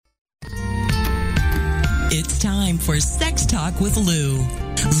It's time for Sex Talk with Lou.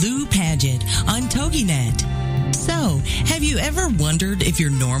 Lou Paget on TogiNet. So, have you ever wondered if you're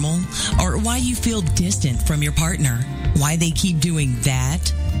normal or why you feel distant from your partner? Why they keep doing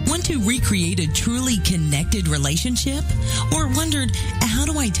that? Want to recreate a truly connected relationship? Or wondered, how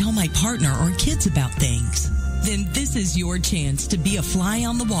do I tell my partner or kids about things? Then this is your chance to be a fly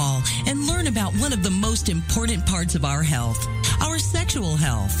on the wall and learn about one of the most important parts of our health, our sexual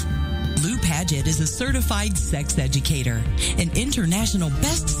health. Lou Paget is a certified sex educator, an international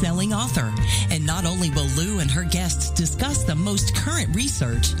best-selling author. And not only will Lou and her guests discuss the most current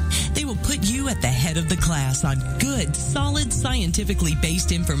research, they will put you at the head of the class on good, solid, scientifically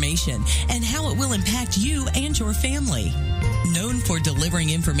based information and how it will impact you and your family. Known for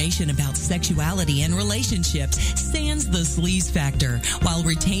delivering information about sexuality and relationships, sans the sleaze factor, while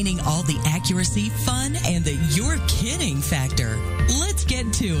retaining all the accuracy, fun, and the you're kidding factor. Let's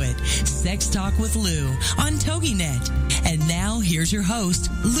get to it. Sex Talk with Lou on TogiNet. And now, here's your host,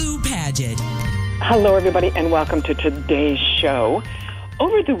 Lou Paget. Hello, everybody, and welcome to today's show.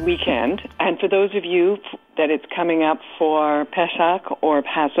 Over the weekend, and for those of you that it's coming up for Pesach or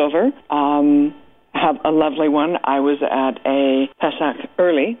Passover, have a lovely one. I was at a Pesach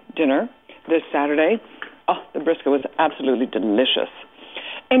early dinner this Saturday. Oh, the brisket was absolutely delicious.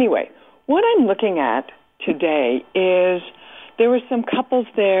 Anyway, what I'm looking at today is there were some couples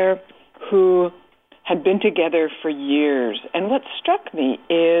there who had been together for years. And what struck me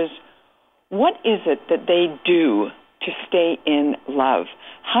is, what is it that they do to stay in love?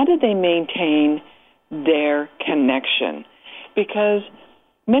 How do they maintain their connection? Because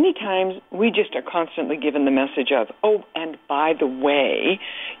many times we just are constantly given the message of, oh, and by the way,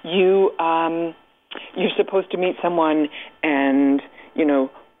 you're supposed to meet someone and, you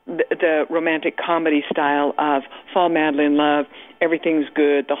know, the romantic comedy style of fall madly in love, everything's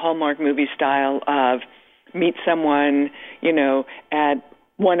good, the Hallmark movie style of meet someone, you know, at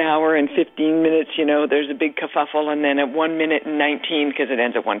 1 hour and 15 minutes, you know, there's a big kerfuffle, and then at 1 minute and 19, because it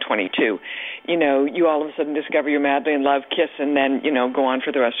ends at 1:22, you know, you all of a sudden discover you're madly in love, kiss, and then, you know, go on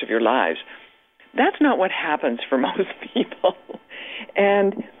for the rest of your lives. That's not what happens for most people.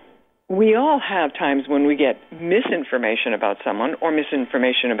 And we all have times when we get misinformation about someone or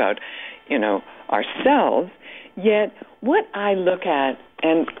misinformation about, you know, ourselves. Yet what I look at,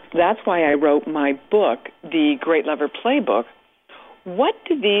 and that's why I wrote my book, The Great Lover Playbook, what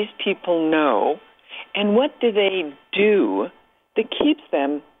do these people know and what do they do that keeps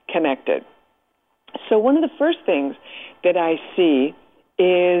them connected? So one of the first things that I see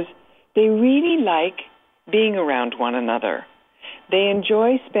is they really like being around one another. They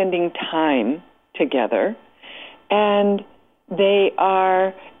enjoy spending time together, and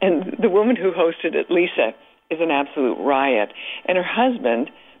and the woman who hosted it, Lisa, is an absolute riot, and her husband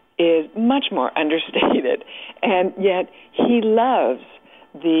is much more understated, and yet he loves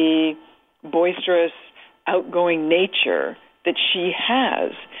the boisterous, outgoing nature that she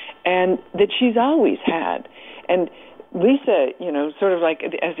has and that she's always had. And Lisa, you know, sort of like,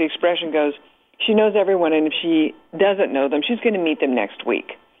 as the expression goes, she knows everyone, and if she doesn't know them, she's going to meet them next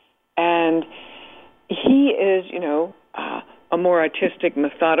week. And he is, you know, a more artistic,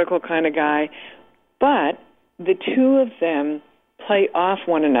 methodical kind of guy, but the two of them play off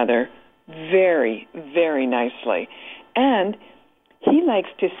one another very, very nicely. And he likes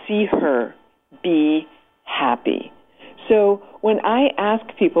to see her be happy. So when I ask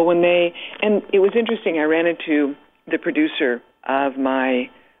people and it was interesting, I ran into the producer of my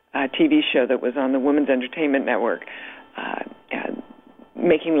TV show that was on the Women's Entertainment Network,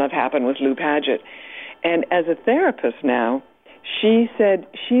 Making Love Happen with Lou Paget. And as a therapist now, she said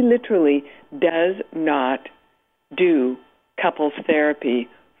she literally does not do couples therapy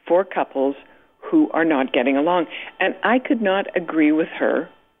for couples who are not getting along. And I could not agree with her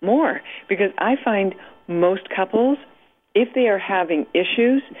more, because I find most couples, if they are having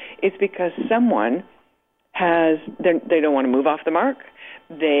issues, it's because someone they don't want to move off the mark,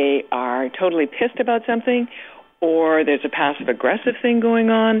 they are totally pissed about something, or there's a passive-aggressive thing going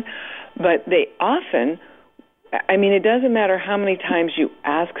on. But they often, I mean, it doesn't matter how many times you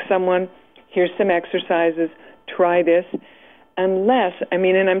ask someone, here's some exercises, try this, unless, I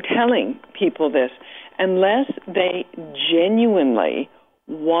mean, and I'm telling people this, unless they genuinely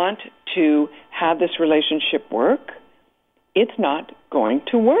want to have this relationship work, it's not going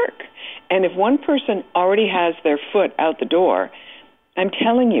to work. And if one person already has their foot out the door, I'm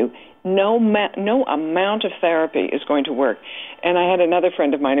telling you, no amount of therapy is going to work. And I had another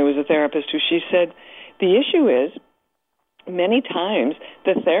friend of mine who was a therapist who she said, the issue is many times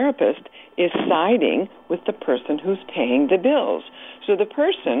the therapist is siding with the person who's paying the bills. So the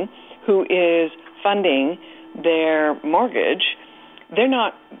person who is funding their mortgage, they're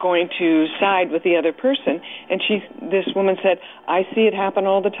not going to side with the other person. And this woman said, I see it happen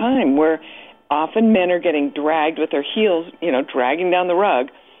all the time, where often men are getting dragged with their heels, dragging down the rug,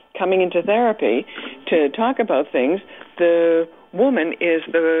 coming into therapy to talk about things. The woman is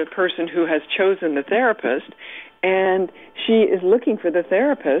the person who has chosen the therapist, and she is looking for the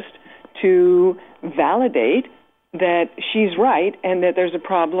therapist to validate that she's right and that there's a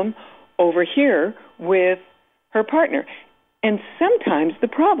problem over here with her partner. And sometimes the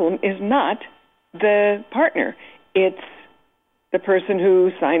problem is not the partner. It's the person who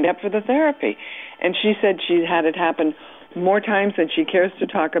signed up for the therapy. And she said she had it happen more times than she cares to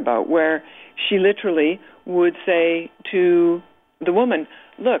talk about, where she literally would say to the woman,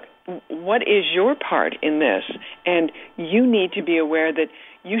 look, what is your part in this? And you need to be aware that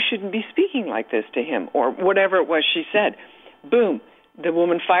you shouldn't be speaking like this to him, or whatever it was she said. Boom. The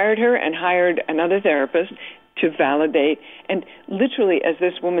woman fired her and hired another therapist to validate. And literally, as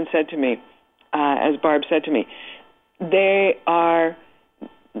this woman said to me, as Barb said to me,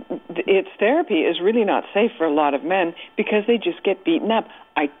 its therapy is really not safe for a lot of men because they just get beaten up.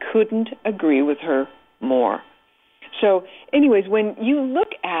 I couldn't agree with her more. So anyways, when you look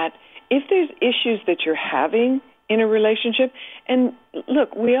at if there's issues that you're having in a relationship, and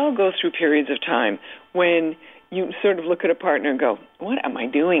look, we all go through periods of time when you sort of look at a partner and go, what am I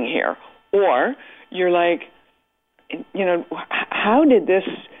doing here? Or you're like, how did this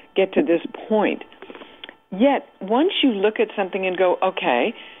get to this point? Yet, once you look at something and go,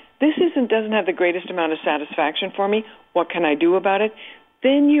 okay, this doesn't have the greatest amount of satisfaction for me, what can I do about it?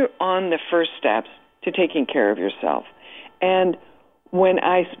 Then you're on the first steps to taking care of yourself. And when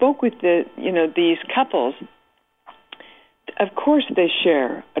I spoke with these couples, of course they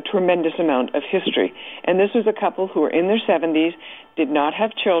share a tremendous amount of history. And this was a couple who were in their 70s, did not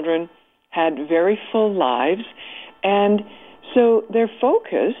have children, had very full lives, and so their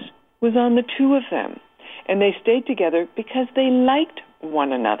focus was on the two of them. And they stayed together because they liked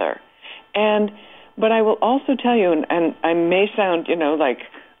one another. But I will also tell you, and I may sound, like,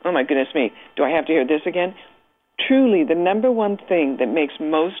 oh my goodness me, do I have to hear this again? Truly, the number one thing that makes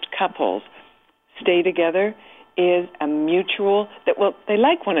most couples stay together is a mutual, they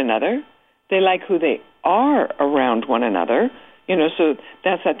like one another. They like who they are around one another. So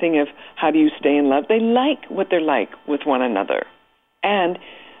that's that thing of how do you stay in love? They like what they're like with one another. And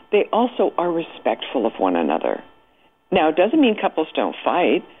they also are respectful of one another. Now, it doesn't mean couples don't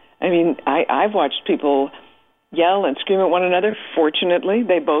fight. I mean, I've watched people yell and scream at one another. Fortunately,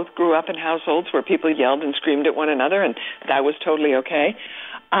 they both grew up in households where people yelled and screamed at one another, and that was totally okay.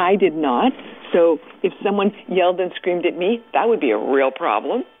 I did not. So if someone yelled and screamed at me, that would be a real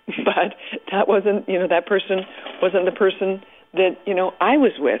problem. But that wasn't, that person wasn't the person that, I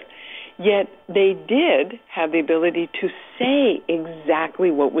was with. Yet they did have the ability to say exactly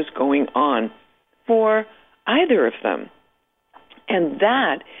what was going on for either of them. And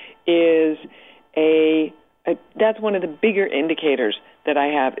that is that's one of the bigger indicators that I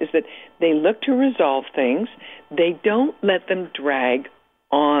have, is that they look to resolve things. They don't let them drag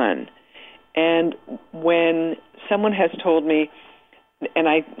on. And when someone has told me, and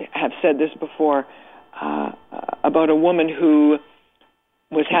I have said this before, about a woman who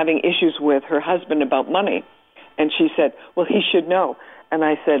was having issues with her husband about money, and she said, well, he should know. And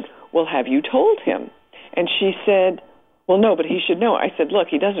I said, well, have you told him? And she said, well, no, but he should know. I said, look,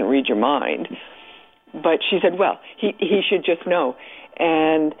 he doesn't read your mind. But she said, well, he should just know.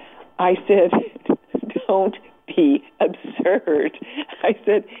 And I said, don't be absurd. I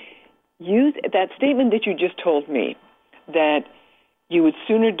said, use that statement that you just told me, that you would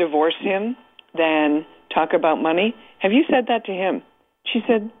sooner divorce him than talk about money. Have you said that to him? She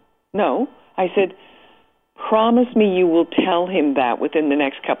said, no. I said, promise me you will tell him that within the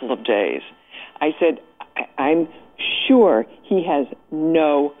next couple of days. I said, I'm sure he has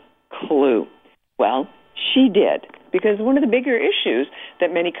no clue. Well, she did, because one of the bigger issues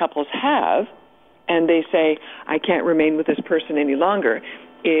that many couples have, and they say, I can't remain with this person any longer,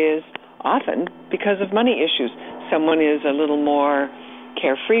 is often because of money issues. Someone is a little more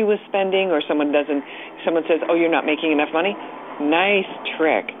carefree with spending, or someone says, oh, you're not making enough money. Nice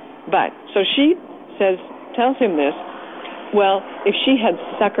trick. But, so she tells him this, well, if she had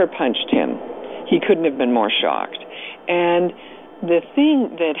sucker punched him, he couldn't have been more shocked. And the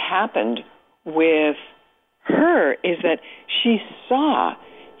thing that happened with her is that she saw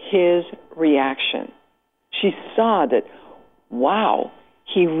his reaction. She saw that, wow,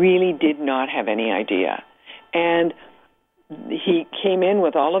 he really did not have any idea. And he came in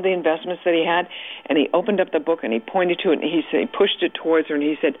with all of the investments that he had, and he opened up the book and he pointed to it and he said, he pushed it towards her and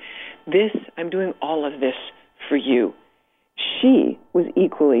he said, I'm doing all of this for you. She was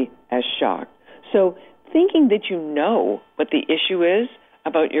equally as shocked. So thinking that you know what the issue is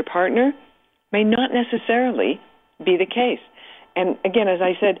about your partner may not necessarily be the case. And again, as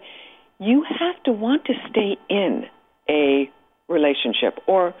I said, you have to want to stay in a relationship,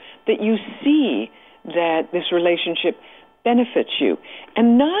 or that you see that this relationship benefits you.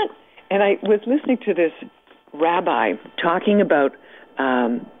 And I was listening to this rabbi talking about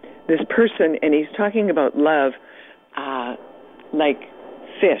this person, and he's talking about love like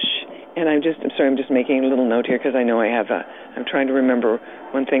fish. And I'm just making a little note here because I know I'm trying to remember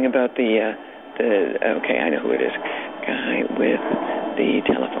one thing about okay, I know who it is. Guy with the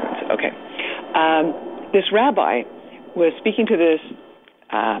telephones. Okay. This rabbi was speaking to this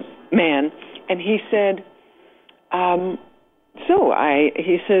man, and he said,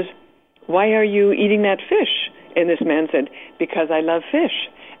 he says, why are you eating that fish? And this man said, because I love fish.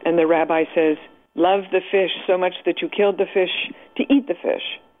 And the rabbi says, love the fish so much that you killed the fish to eat the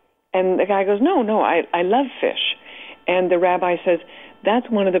fish. And the guy goes, no, I love fish. And the rabbi says, that's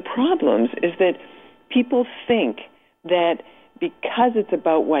one of the problems, is that people think that because it's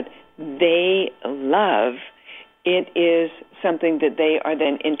about what they love, it is something that they are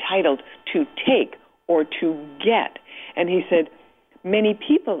then entitled to take or to get. And he said, many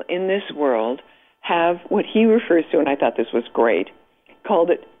people in this world have what he refers to, and I thought this was great, called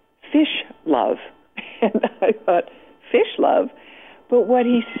it fish love. And I thought, fish love? But what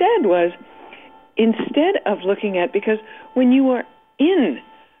he said was, instead of looking at, because when you are in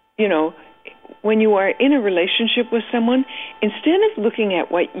a relationship with someone, instead of looking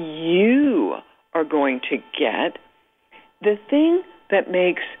at what you are going to get, the thing that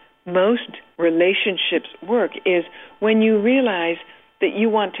makes most relationships work is when you realize that you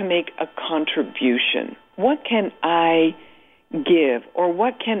want to make a contribution. What can I give, or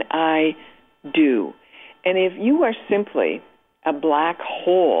what can I do? And if you are simply a black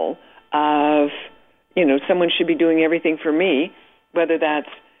hole of, someone should be doing everything for me, whether that's,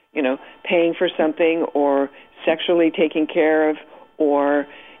 paying for something or sexually taking care of, or,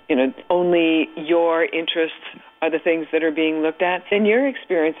 only your interests are the things that are being looked at, then you're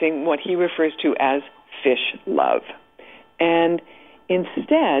experiencing what he refers to as fish love. And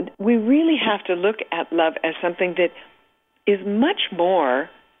instead, we really have to look at love as something that is much more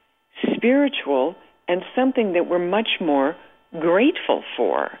spiritual and something that we're much more grateful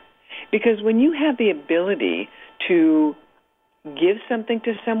for. Because when you have the ability to give something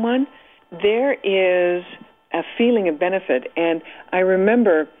to someone, there is a feeling of benefit. And I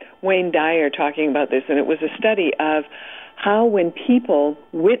remember Wayne Dyer talking about this, and it was a study of how when people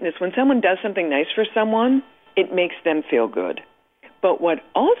witness, when someone does something nice for someone, it makes them feel good. But what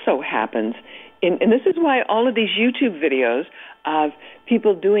also happens, and this is why all of these YouTube videos of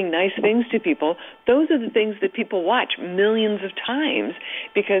people doing nice things to people, those are the things that people watch millions of times,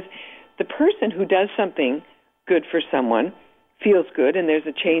 because the person who does something good for someone feels good, and there's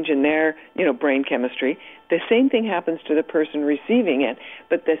a change in their, brain chemistry. The same thing happens to the person receiving it,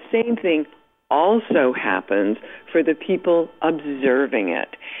 but the same thing also happens for the people observing it.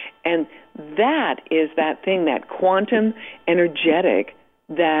 And that is that thing, that quantum energetic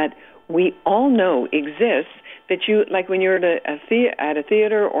that we all know exists, that you, like when you're at a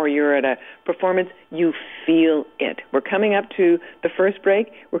theater or you're at a performance, you feel it. We're coming up to the first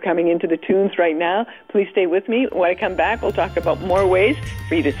break. We're coming into the tunes right now. Please stay with me. When I come back, we'll talk about more ways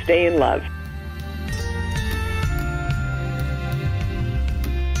for you to stay in love.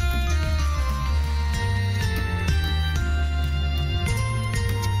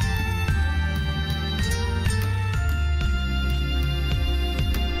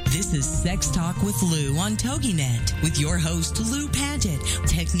 This is Sex Talk with Lou on TogiNet with your host, Lou Paget.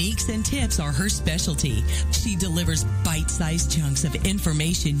 Techniques and tips are her specialty. She delivers bite-sized chunks of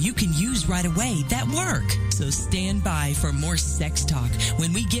information you can use right away that work. So stand by for more Sex Talk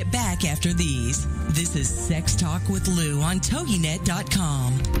when we get back after these. This is Sex Talk with Lou on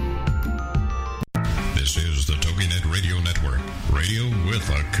TogiNet.com. This is the TogiNet Radio Network. Radio with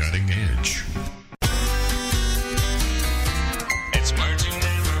a cutting edge.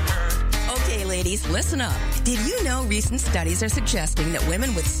 Ladies, listen up. Did you know recent studies are suggesting that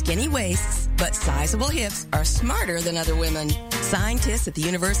women with skinny waists But sizable hips are smarter than other women. Scientists at the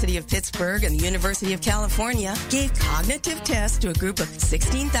University of Pittsburgh and the University of California gave cognitive tests to a group of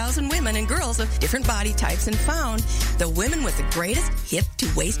 16,000 women and girls of different body types and found the women with the greatest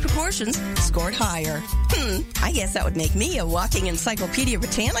hip-to-waist proportions scored higher. I guess that would make me a walking Encyclopedia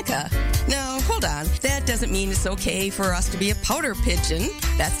Britannica. No, hold on. That doesn't mean it's okay for us to be a powder pigeon.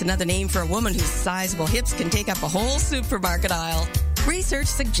 That's another name for a woman whose sizable hips can take up a whole supermarket aisle. Research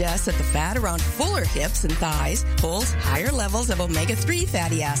suggests that the fat around fuller hips and thighs holds higher levels of omega-3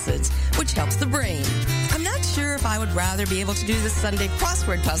 fatty acids, which helps the brain. I'm not sure if I would rather be able to do this Sunday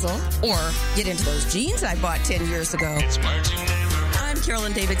crossword puzzle or get into those jeans I bought 10 years ago. I'm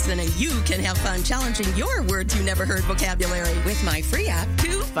Carolyn Davidson, and you can have fun challenging your words you never heard vocabulary with my free app,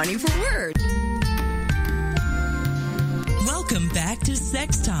 Too Funny for Words. Welcome back to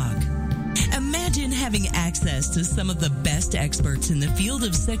Sex Talk. Imagine having access to some of the best experts in the field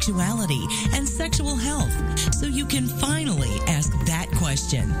of sexuality and sexual health so you can finally ask that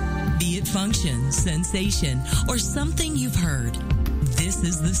question. Be it function, sensation, or something you've heard. This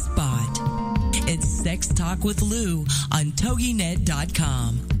is the spot. It's Sex Talk with Lou on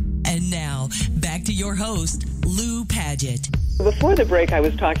TogiNet.com. And now, back to your host, Lou Paget. Before the break, I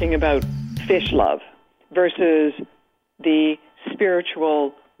was talking about fish love versus the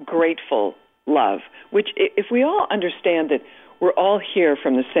spiritual, grateful love, which if we all understand that we're all here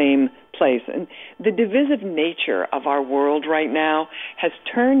from the same place, and the divisive nature of our world right now has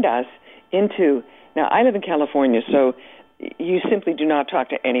turned us into, now I live in California, so you simply do not talk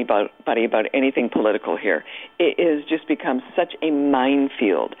to anybody about anything political here. It has just become such a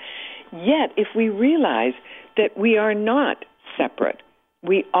minefield. Yet, if we realize that we are not separate,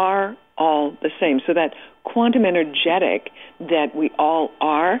 we are all the same. So that quantum energetic that we all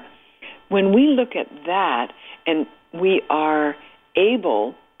are, when we look at that and we are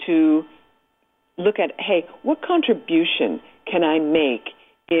able to look at, hey, what contribution can I make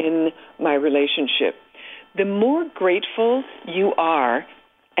in my relationship? The more grateful you are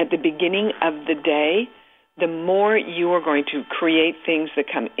at the beginning of the day, the more you are going to create things that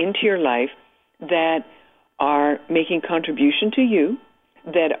come into your life that are making contribution to you,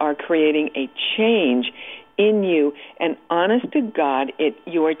 that are creating a change in you. And honest to God,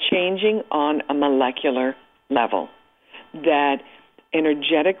 you are changing on a molecular level that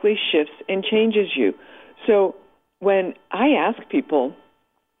energetically shifts and changes you. So when I ask people,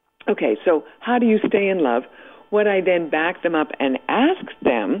 okay, so how do you stay in love? What I then back them up and ask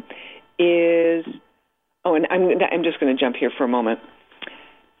them is, and I'm just going to jump here for a moment.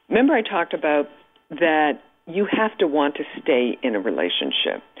 Remember I talked about that you have to want to stay in a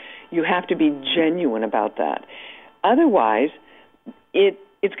relationship. You have to be genuine about that. Otherwise,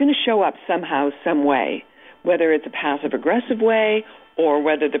 it's going to show up somehow, some way, whether it's a passive-aggressive way or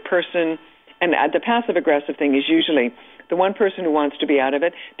whether the person, and the passive-aggressive thing is usually the one person who wants to be out of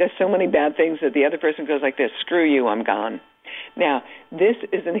it does so many bad things that the other person goes like this, screw you, I'm gone. Now, this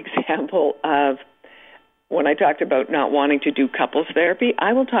is an example of when I talked about not wanting to do couples therapy.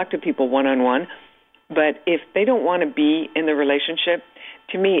 I will talk to people one-on-one, but if they don't want to be in the relationship,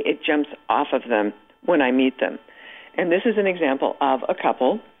 to me, it jumps off of them when I meet them. And this is an example of a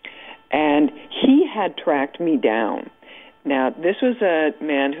couple, and he had tracked me down. Now, this was a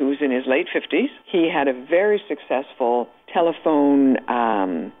man who was in his late 50s. He had a very successful telephone,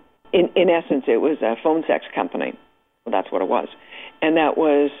 in essence, it was a phone sex company. Well, that's what it was. And that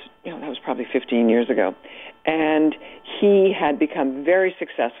was probably 15 years ago. And he had become very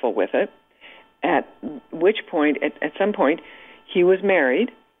successful with it, at which point, at some point, he was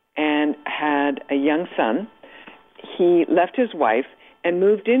married and had a young son. He left his wife and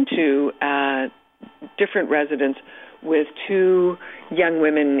moved into a different residence with two young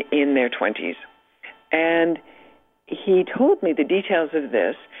women in their 20s. And he told me the details of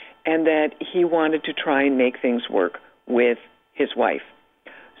this and that he wanted to try and make things work with his wife.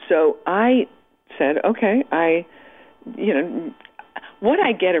 So I said, okay, what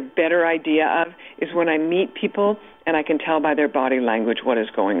I get a better idea of is when I meet people and I can tell by their body language what is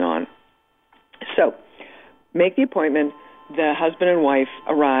going on. So make the appointment, the husband and wife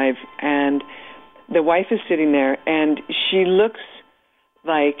arrive, and the wife is sitting there, and she looks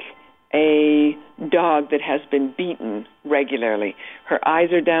like a dog that has been beaten regularly. Her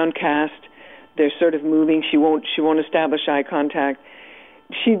eyes are downcast. They're sort of moving. She won't establish eye contact.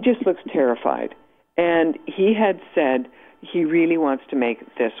 She just looks terrified. And he had said he really wants to make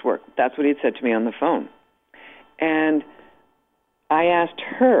this work. That's what he had said to me on the phone. And I asked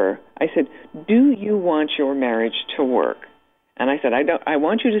her, I said, do you want your marriage to work? And I said, I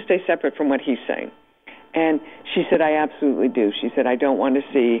want you to stay separate from what he's saying. And she said, I absolutely do. She said, I don't want to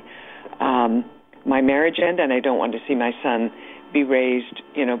see my marriage end, and I don't want to see my son be raised,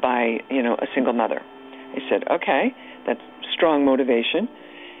 by, a single mother. I said, okay, that's strong motivation.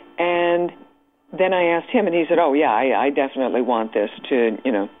 And then I asked him, and he said, oh, yeah, I definitely want this to,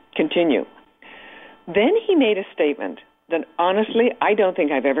 continue. Then he made a statement that, honestly, I don't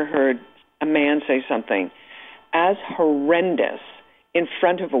think I've ever heard a man say something as horrendous in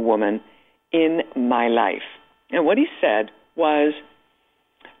front of a woman in my life. And what he said was,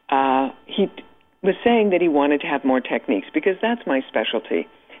 he was saying that he wanted to have more techniques, because that's my specialty.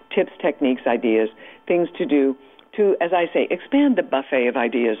 Tips, techniques, ideas, things to do to, as I say, expand the buffet of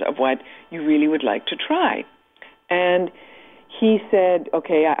ideas of what you really would like to try. And he said,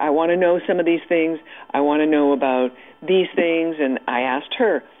 okay, I want to know some of these things. I want to know about these things. And I asked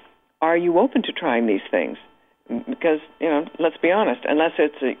her, are you open to trying these things? Because, let's be honest, unless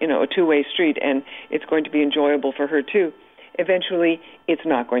it's a two-way street and it's going to be enjoyable for her too, eventually it's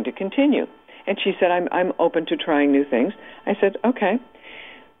not going to continue. And she said, I'm open to trying new things. I said, okay.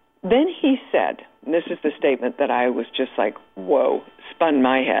 Then he said, and this is the statement that I was just like, whoa, spun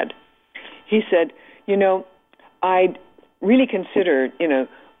my head. He said, I'd really considered,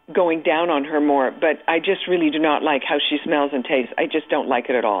 going down on her more, but I just really do not like how she smells and tastes. I just don't like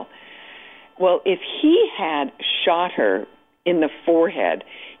it at all. Well, if he had shot her in the forehead,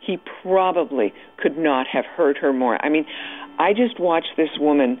 he probably could not have hurt her more. I mean, I just watched this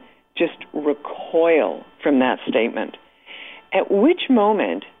woman just recoil from that statement. At which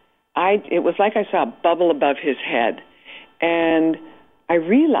moment, it was like I saw a bubble above his head, and I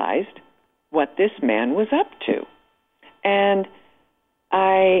realized what this man was up to. And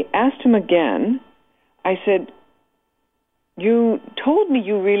I asked him again, I said, you told me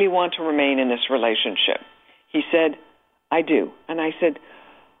you really want to remain in this relationship. He said, I do. And I said,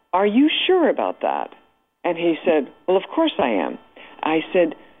 are you sure about that? And he said, well, of course I am. I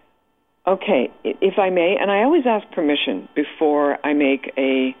said, okay, if I may, and I always ask permission before I make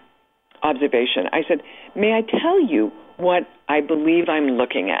a observation. I said, may I tell you what I believe I'm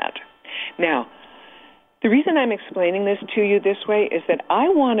looking at? Now, the reason I'm explaining this to you this way is that I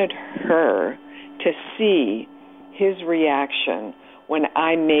wanted her to see his reaction when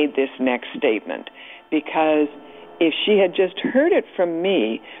I made this next statement, because if she had just heard it from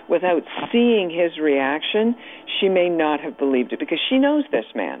me without seeing his reaction, she may not have believed it, because she knows this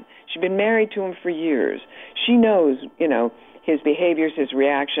man. She's been married to him for years. She knows, his behaviors, his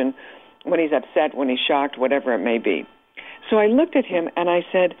reaction, when he's upset, when he's shocked, whatever it may be. So I looked at him and I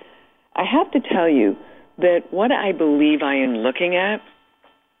said, I have to tell you that what I believe I am looking at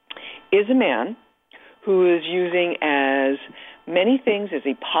is a man who is using as many things as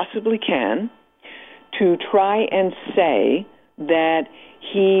he possibly can to try and say that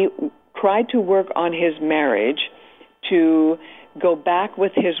he tried to work on his marriage to go back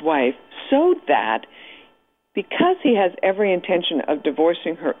with his wife so that, because he has every intention of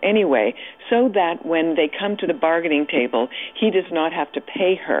divorcing her anyway, so that when they come to the bargaining table, he does not have to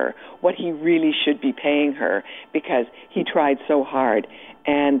pay her what he really should be paying her, because he tried so hard.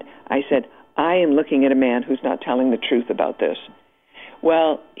 And I said, I am looking at a man who's not telling the truth about this.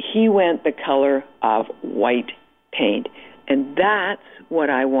 Well, he went the color of white paint. And that's what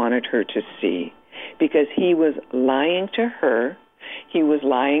I wanted her to see, because he was lying to her. He was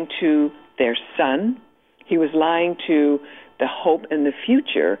lying to their son. He was lying to the hope and the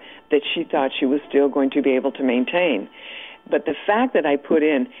future that she thought she was still going to be able to maintain. But the fact that I put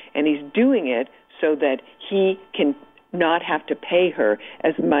in, and he's doing it so that he can not have to pay her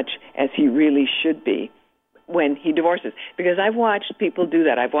as much as he really should be when he divorces. Because I've watched people do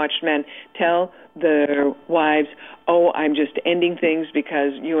that. I've watched men tell their wives, oh, I'm just ending things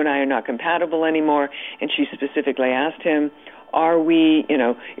because you and I are not compatible anymore. And she specifically asked him, are we,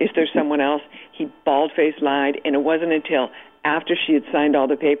 is there someone else? He bald-faced lied, and it wasn't until after she had signed all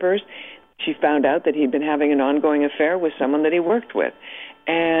the papers, she found out that he'd been having an ongoing affair with someone that he worked with.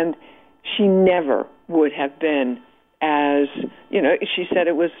 And she never would have been as, she said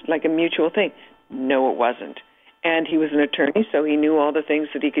it was like a mutual thing. No, it wasn't. And he was an attorney, so he knew all the things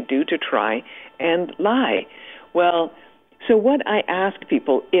that he could do to try and lie. Well, so what I ask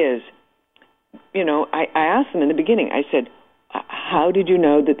people is, I asked them in the beginning, I said, how did you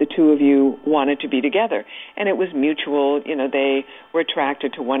know that the two of you wanted to be together? And it was mutual, they were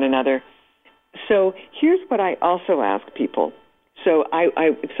attracted to one another. So here's what I also ask people. So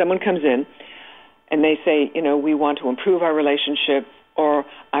if someone comes in and they say, we want to improve our relationship, or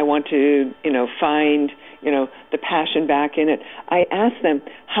I want to, find, the passion back in it, I ask them,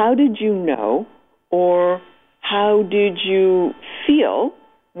 how did you know, or how did you feel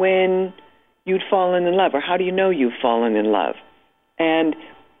when you'd fallen in love, or how do you know you've fallen in love? And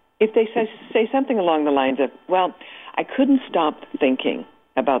if they say something along the lines of, well, I couldn't stop thinking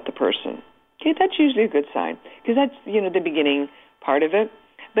about the person, okay, that's usually a good sign, because that's, the beginning part of it.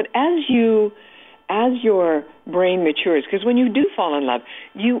 But as your brain matures, because when you do fall in love,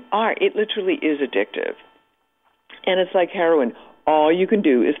 it literally is addictive. And it's like heroin. All you can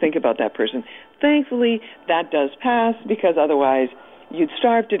do is think about that person. Thankfully, that does pass, because otherwise you'd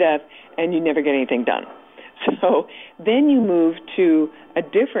starve to death and you'd never get anything done. So then you move to a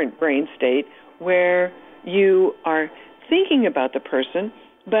different brain state where you are thinking about the person,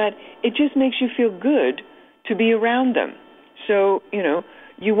 but it just makes you feel good to be around them. So,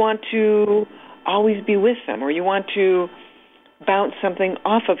 you want to always be with them, or you want to bounce something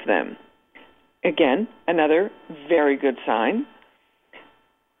off of them. Again, another very good sign.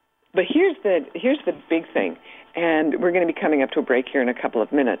 But here's the big thing, and we're going to be coming up to a break here in a couple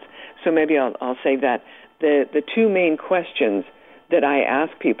of minutes, so maybe I'll say that the two main questions that I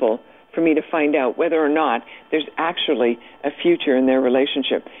ask people for me to find out whether or not there's actually a future in their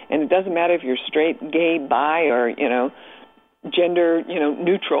relationship. And it doesn't matter if you're straight, gay, bi, or, gender,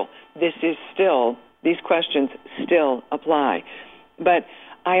 neutral. These questions still apply. But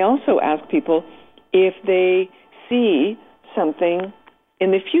I also ask people if they see something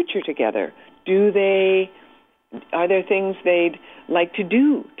in the future together. Are there things they'd like to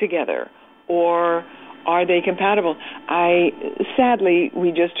do together? Or are they compatible? Sadly,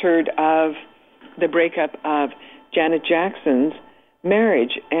 we just heard of the breakup of Janet Jackson's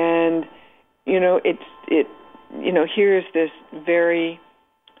marriage, and here's this very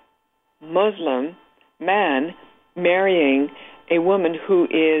Muslim man marrying a woman who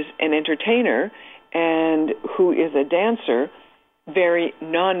is an entertainer and who is a dancer, very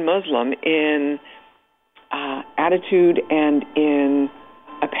non-Muslim in attitude and in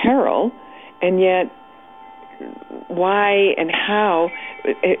apparel, and yet why and how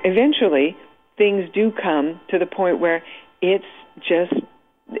eventually things do come to the point where it's just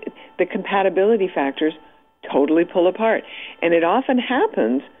the compatibility factors totally pull apart. And it often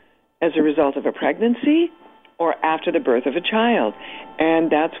happens as a result of a pregnancy or after the birth of a child.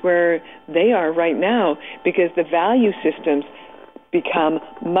 And that's where they are right now, because the value systems become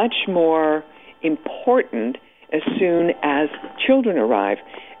much more important as soon as children arrive.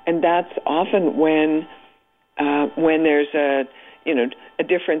 And that's often when there's a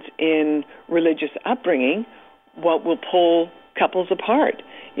difference in religious upbringing, what will pull couples apart.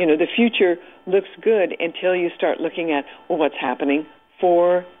 The future looks good until you start looking at, what's happening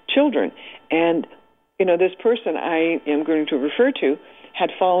for children. And, this person I am going to refer to had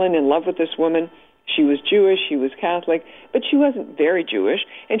fallen in love with this woman. She was Jewish, she was Catholic, but she wasn't very Jewish.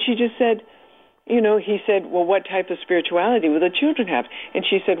 And she just said, he said, well, what type of spirituality will the children have? And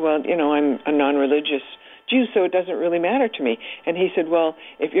she said, well, I'm a non-religious Jew, so it doesn't really matter to me. And he said, well,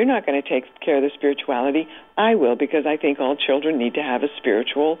 if you're not going to take care of the spirituality, I will, because I think all children need to have a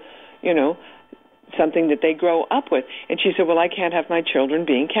spiritual, something that they grow up with. And she said, well, I can't have my children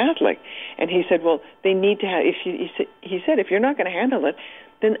being Catholic. And he said, well, they need to have, he said, if you're not going to handle it,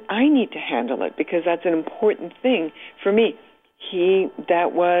 then I need to handle it, because that's an important thing for me.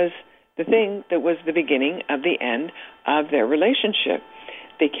 That was the thing that was the beginning of the end of their relationship.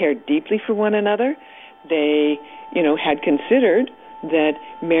 They cared deeply for one another. They, had considered that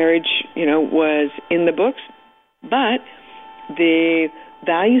marriage, was in the books, but the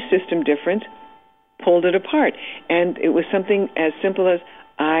value system difference pulled it apart. And it was something as simple as,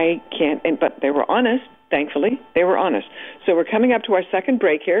 I can't, but they were honest, thankfully, they were honest. So we're coming up to our second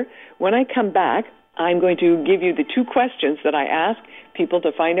break here. When I come back, I'm going to give you the two questions that I ask people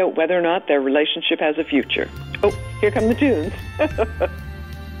to find out whether or not their relationship has a future. Oh, here come the tunes.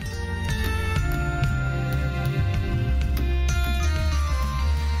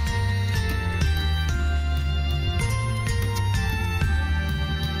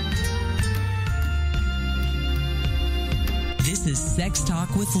 This is Sex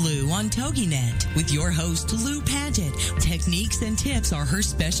Talk with Lou on TogiNet with your host, Lou Paget. Techniques and tips are her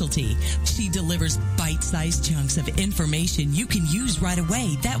specialty. She delivers bite-sized chunks of information you can use right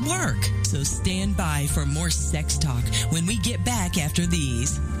away that work. So stand by for more Sex Talk when we get back after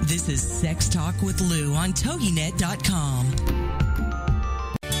these. This is Sex Talk with Lou on TogiNet.com.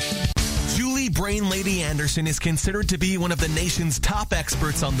 Julie Brain Lady Anderson is considered to be one of the nation's top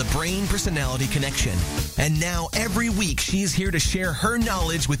experts on the brain-personality connection. And now, every week, she's here to share her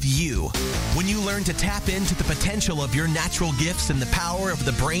knowledge with you. When you learn to tap into the potential of your natural gifts and the power of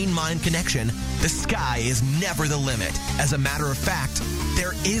the brain-mind connection, the sky is never the limit. As a matter of fact,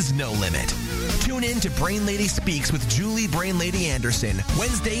 there is no limit. Tune in to Brain Lady Speaks with Julie Brain Lady Anderson,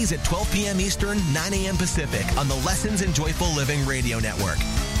 Wednesdays at 12 p.m. Eastern, 9 a.m. Pacific on the Lessons in Joyful Living Radio Network.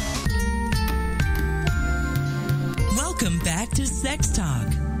 Welcome back to Sex Talk.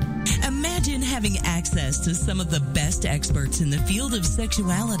 Imagine having access to some of the best experts in the field of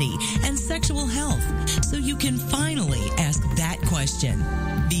sexuality and sexual health so you can finally ask that question.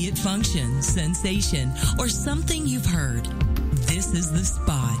 Be it function, sensation, or something you've heard. This is the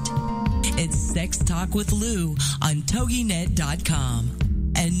spot. It's Sex Talk with Lou on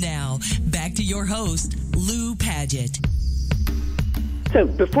TogiNet.com. And now, back to your host, Lou Paget. So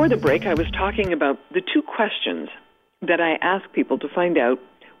before the break, I was talking about the two questions that I ask people to find out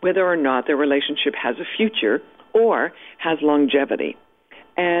whether or not their relationship has a future or has longevity.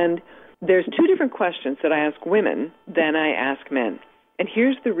 And there's two different questions that I ask women than I ask men. And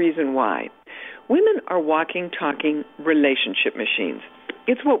here's the reason why. Women are walking, talking relationship machines.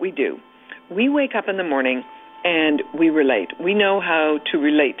 It's what we do. We wake up in the morning and we relate. We know how to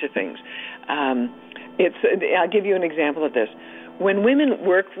relate to things. I'll give you an example of this. When women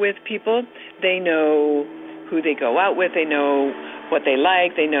work with people, they know who they go out with, they know what they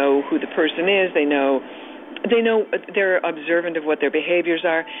like, they know who the person is, they know they're observant of what their behaviors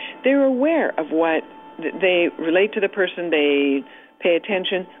are. They're aware of what they relate to the person, they pay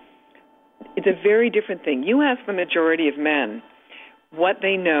attention. It's a very different thing. You ask the majority of men what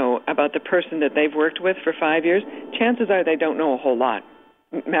they know about the person that they've worked with for 5 years, chances are they don't know a whole lot.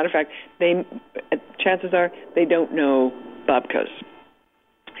 Matter of fact, chances are they don't know babkas.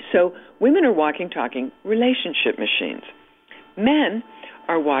 So women are walking, talking relationship machines. Men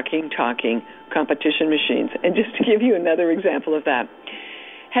are walking, talking competition machines. And just to give you another example of that,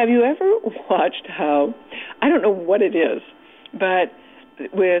 have you ever watched how, I don't know what it is, but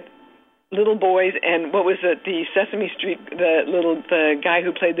with little boys and what was it, the Sesame Street, the guy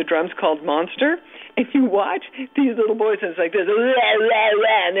who played the drums called Monster, and you watch these little boys and it's like this,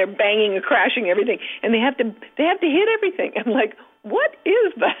 and they're banging and crashing everything, and they have to hit everything. I'm like, what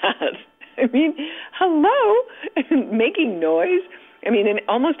is that? I mean, hello, making noise. I mean, in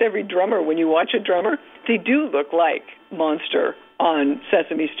almost every drummer, when you watch a drummer, they do look like Monster on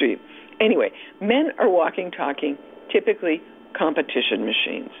Sesame Street. Anyway, men are walking, talking, typically competition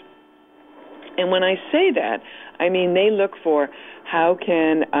machines. And when I say that, I mean they look for how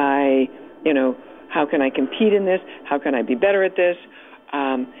can I compete in this? How can I be better at this?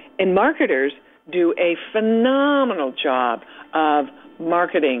 And marketers do a phenomenal job of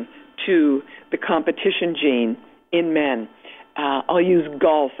marketing to the competition gene in men. I'll use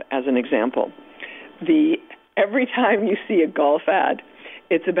golf as an example. Every time you see a golf ad,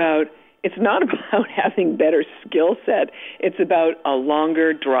 it's not about having better skill set. It's about a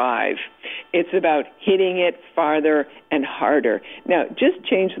longer drive. It's about hitting it farther and harder. Now, just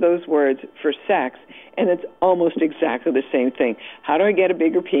change those words for sex, and it's almost exactly the same thing. How do I get a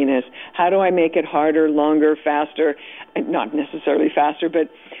bigger penis? How do I make it harder, longer, faster? Not necessarily faster, but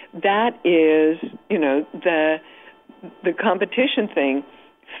that is, the competition thing.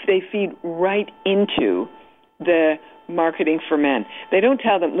 They feed right into the marketing for men. They don't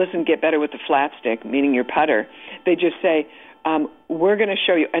tell them, listen, get better with the flat stick, meaning your putter. They just say, we're going to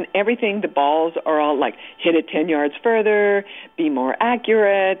show you. And everything, the balls are all like, hit it 10 yards further, be more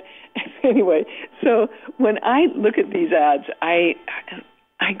accurate. Anyway, so when I look at these ads, I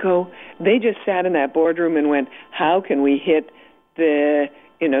go, they just sat in that boardroom and went, how can we hit their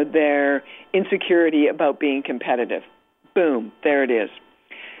insecurity about being competitive? Boom, there it is.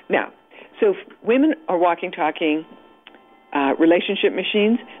 Now, so women are walking, talking relationship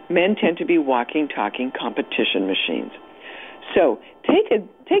machines. Men tend to be walking, talking competition machines. So take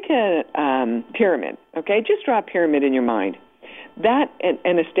a pyramid, okay? Just draw a pyramid in your mind. That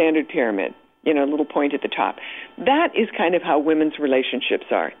and a standard pyramid, a little point at the top. That is kind of how women's relationships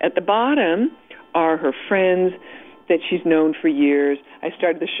are. At the bottom are her friends that she's known for years. I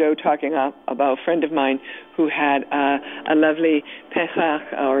started the show talking about a friend of mine who had a lovely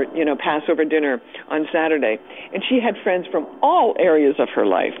Pesach, or Passover dinner on Saturday, and she had friends from all areas of her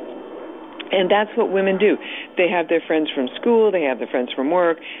life. And that's what women do. They have their friends from school, they have their friends from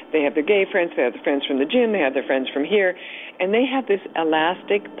work, they have their gay friends, they have their friends from the gym, they have their friends from here, and they have this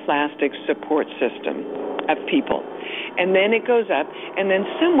elastic, plastic support system of people. And then it goes up, and then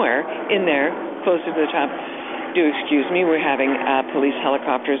somewhere in there, closer to the top, do excuse me, we're having police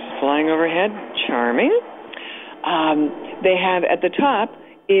helicopters flying overhead. Charming. They have at the top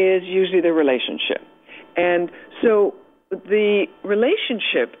is usually the relationship. And so the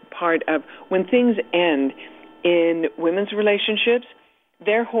relationship part of when things end in women's relationships,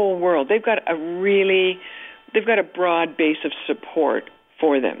 their whole world, they've got a broad base of support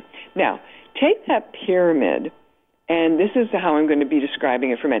for them. Now, take that pyramid, and this is how I'm going to be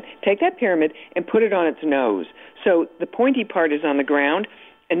describing it for men. Take that pyramid and put it on its nose. So the pointy part is on the ground,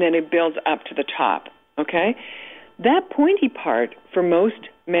 and then it builds up to the top, okay? That pointy part, for most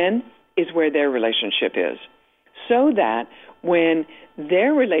men, is where their relationship is. So that when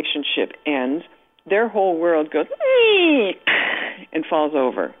their relationship ends, their whole world goes and falls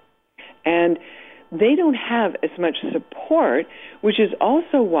over. And they don't have as much support, which is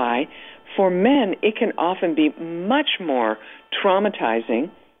also why, for men, it can often be much more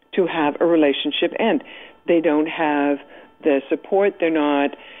traumatizing to have a relationship end. They don't have the support. They're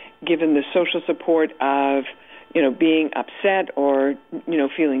not given the social support of, being upset or,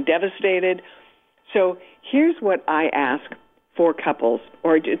 feeling devastated. So here's what I ask for couples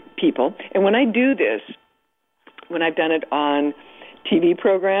or people. And when I do this, when I've done it on TV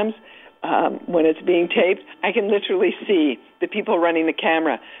programs, when it's being taped, I can literally see the people running the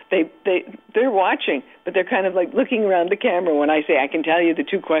camera. They're watching, but they're kind of like looking around the camera when I say, I can tell you the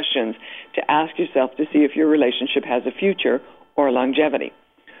 2 questions to ask yourself to see if your relationship has a future or longevity.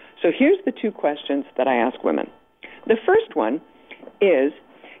 So here's the 2 questions that I ask women. The first one is,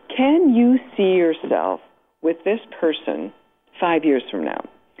 can you see yourself with this person 5 years from now?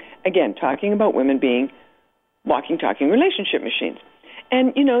 Again, talking about women being walking, talking relationship machines.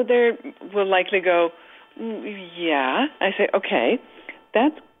 And, they will likely go, yeah. I say, okay,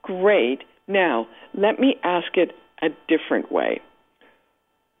 that's great. Now, let me ask it a different way.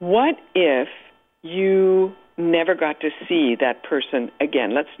 What if you never got to see that person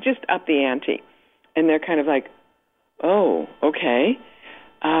again? Let's just up the ante. And they're kind of like, oh, okay.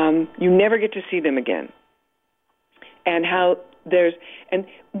 You never get to see them again. And and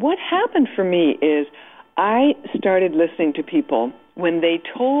what happened for me is I started listening to people when they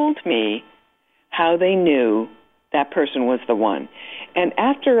told me how they knew that person was the one. And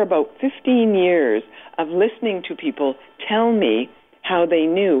after about 15 years of listening to people tell me how they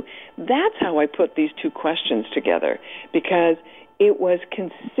knew, that's how I put these 2 questions together, because it was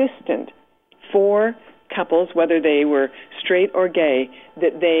consistent for couples, whether they were straight or gay,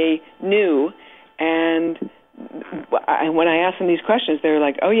 that they knew. And when I asked them these questions, they were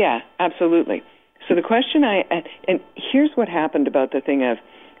like, oh, yeah, absolutely. So the question and here's what happened about the thing of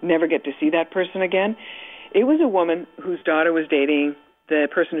never get to see that person again. It was a woman whose daughter was dating the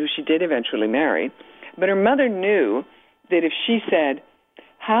person who she did eventually marry, but her mother knew that if she said,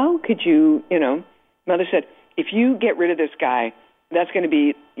 how could you, mother said, if you get rid of this guy, that'll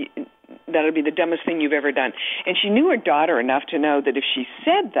be the dumbest thing you've ever done. And she knew her daughter enough to know that if she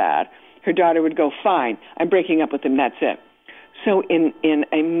said that, her daughter would go, fine, I'm breaking up with him, that's it. So in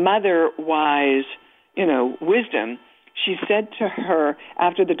a mother-wise, wisdom, she said to her,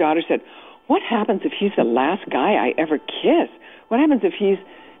 after the daughter said, what happens if he's the last guy I ever kiss? What happens if he's,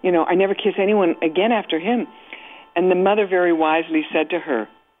 I never kiss anyone again after him? And the mother very wisely said to her,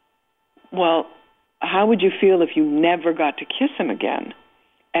 well, how would you feel if you never got to kiss him again?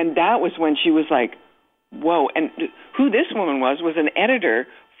 And that was when she was like, whoa. And who this woman was an editor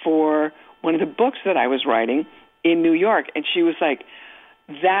for one of the books that I was writing in New York. And she was like,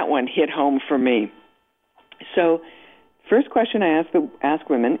 that one hit home for me. So first question I ask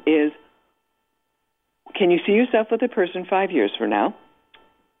women is, can you see yourself with a person 5 years from now?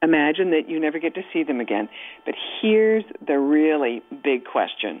 Imagine that you never get to see them again. But here's the really big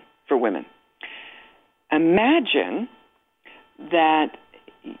question for women. Imagine that,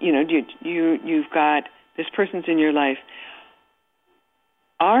 you've got this person's in your life.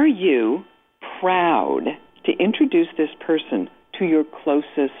 Are you proud to introduce this person to your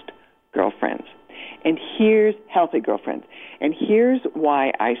closest girlfriends? And here's healthy girlfriends. And here's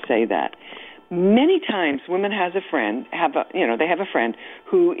why I say that. Many times women have a friend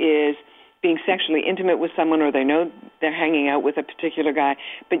who is being sexually intimate with someone, or they know they're hanging out with a particular guy,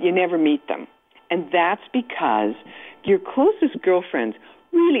 but you never meet them. And that's because your closest girlfriends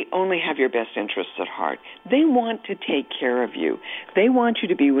really only have your best interests at heart. They want to take care of you. They want you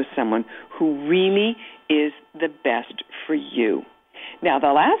to be with someone who really is the best for you. Now,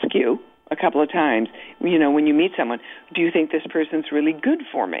 they'll ask you a couple of times, when you meet someone, do you think this person's really good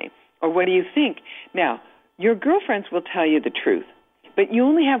for me? Or what do you think? Now, your girlfriends will tell you the truth, but you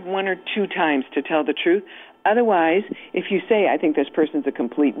only have 1 or 2 times to tell the truth. Otherwise, if you say, I think this person's a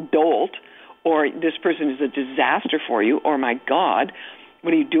complete dolt, or this person is a disaster for you, or my God,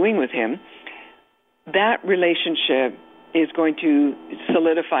 what are you doing with him? That relationship is going to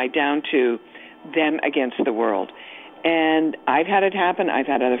solidify down to them against the world. And I've had it happen. I've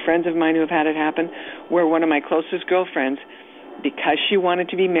had other friends of mine who have had it happen, where one of my closest girlfriends, because she wanted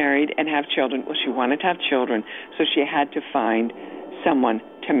to be married and have children, she wanted to have children, so she had to find someone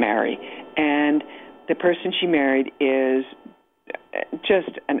to marry. and the person she married is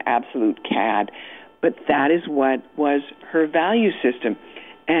just an absolute cad. But that is what was her value system.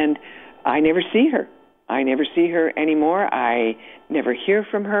 And I never see her. I never see her anymore. I never hear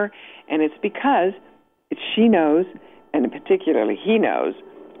from her. And it's because she knows, and particularly he knows,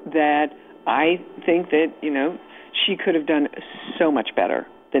 that I think that, she could have done so much better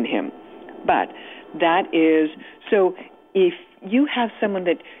than him. But that is, so if you have someone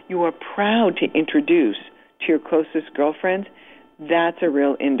that you are proud to introduce to your closest girlfriends, that's a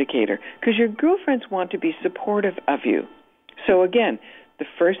real indicator, because your girlfriends want to be supportive of you. So again, the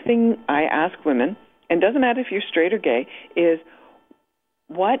first thing I ask women, and it doesn't matter if you're straight or gay, is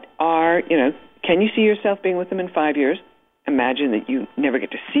can you see yourself being with them in 5 years? Imagine that you never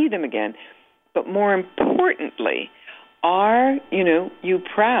get to see them again. But more importantly, are, you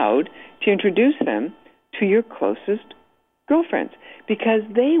proud to introduce them to your closest girlfriends? Because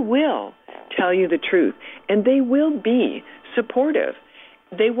they will tell you the truth, and they will be supportive.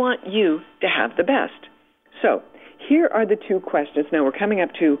 They want you to have the best. So here are the two questions. Now we're coming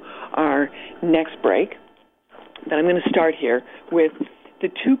up to our next break, but I'm going to start here with the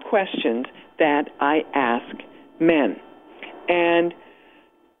two questions that I ask men. And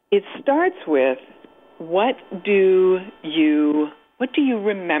it starts with, what do you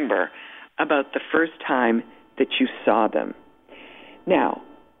remember about the first time that you saw them? Now,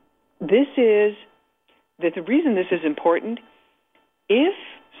 the reason this is important, if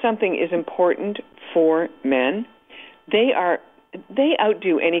something is important for men, they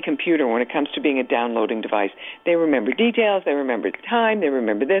outdo any computer when it comes to being a downloading device. They remember details, they remember time, they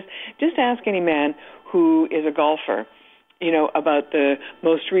remember this. Just ask any man who is a golfer, about the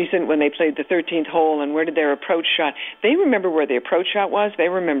most recent, when they played the 13th hole and where did their approach shot. They remember where the approach shot was. They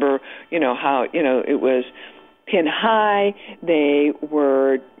remember, how, it was pin high. They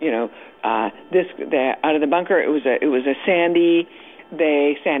were, out of the bunker. It was a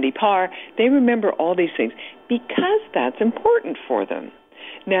sandy par. They remember all these things because that's important for them.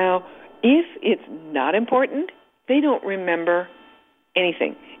 Now, if it's not important, they don't remember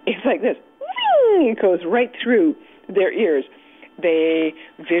anything. It's like this. It goes right through their ears. They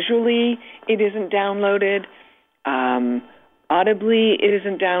visually, it isn't downloaded. Audibly, it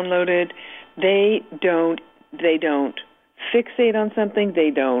isn't downloaded. They don't fixate on something.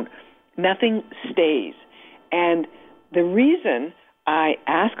 Nothing stays. And the reason I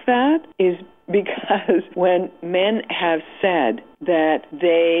ask that is because when men have said that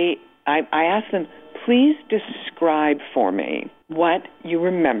I ask them, please describe for me what you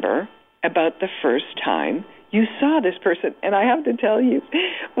remember about the first time you saw this person. And I have to tell you,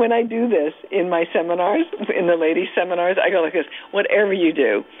 when I do this in my seminars, in the ladies' seminars, I go like this: whatever you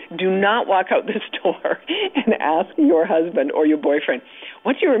do not walk out this door and ask your husband or your boyfriend,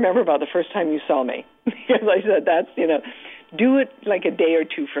 what do you remember about the first time you saw me? Because I said, do it like a day or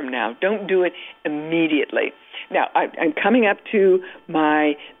two from now. Don't do it immediately. Now, I'm coming up to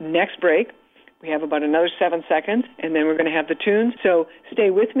my next break. We have about another 7 seconds, and then we're going to have the tunes. So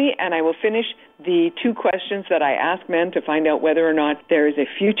stay with me, and I will finish the two questions that I ask men to find out whether or not there is a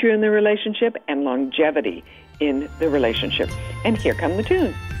future in the relationship and longevity in the relationship. And here come the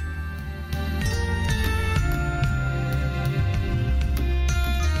tunes.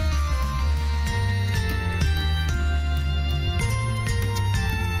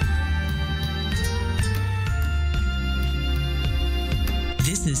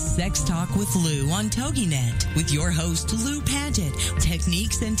 This is Sex Talk with Lou on TogiNet with your host, Lou Paget.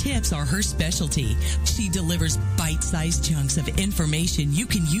 Techniques and tips are her specialty. She delivers bite-sized chunks of information you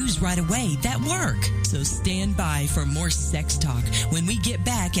can use right away that work. So stand by for more sex talk when we get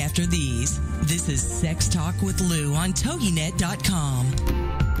back after these. This is Sex Talk with Lou on TogiNet.com.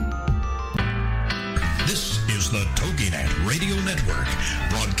 This is the TogiNet Radio Network,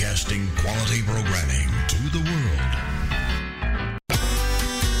 broadcasting quality programming to the world.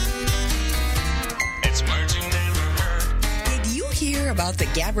 Hear about the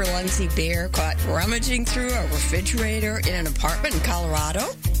Gaberlunzie bear caught rummaging through a refrigerator in an apartment in Colorado?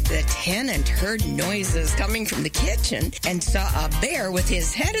 The tenant heard noises coming from the kitchen and saw a bear with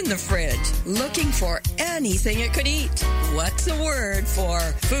his head in the fridge looking for anything it could eat. What's a word for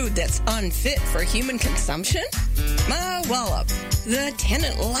food that's unfit for human consumption? Ma wallop. The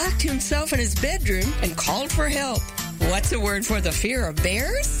tenant locked himself in his bedroom and called for help. What's a word for the fear of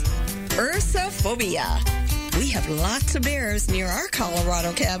bears? Ursophobia. We have lots of bears near our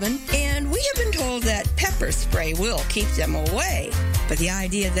Colorado cabin, and we have been told that pepper spray will keep them away. But the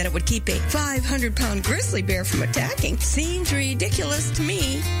idea that it would keep a 500-pound grizzly bear from attacking seems ridiculous to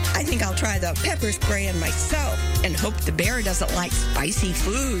me. I think I'll try the pepper spray on myself and hope the bear doesn't like spicy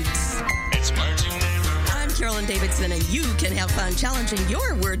foods. I'm Carolyn Davidson, and you can have fun challenging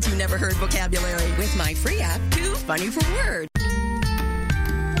your words you never heard vocabulary with my free app, Too Funny for Word.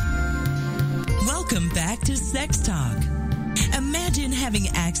 Welcome back to Sex Talk. Imagine having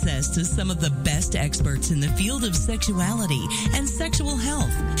access to some of the best experts in the field of sexuality and sexual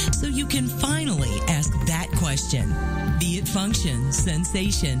health so you can finally ask that question. Be it function,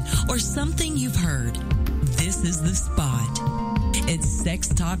 sensation, or something you've heard. This is the spot. It's Sex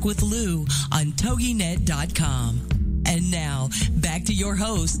Talk with Lou on TogiNet.com. And now, back to your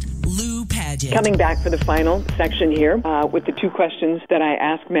host, Lou Paget. Coming back for the final section here with the 2 questions that I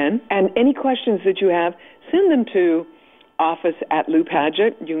ask men. And any questions that you have, send them to office@Lou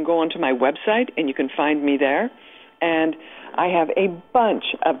Paget. You can go onto my website and you can find me there. And I have a bunch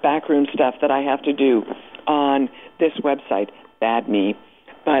of backroom stuff that I have to do on this website. Bad me.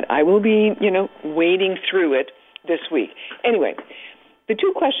 But I will be, wading through it this week. Anyway, the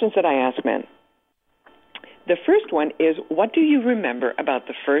 2 questions that I ask men. The first one is, what do you remember about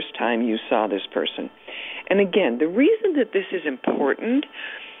the first time you saw this person? And again, the reason that this is important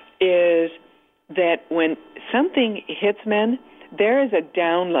is that when something hits men, there is a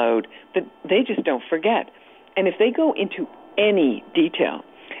download that they just don't forget. And if they go into any detail,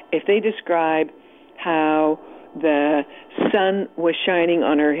 if they describe how the sun was shining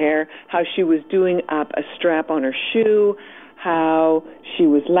on her hair, how she was doing up a strap on her shoe, how she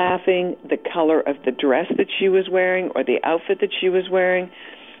was laughing, the color of the dress that she was wearing or the outfit that she was wearing,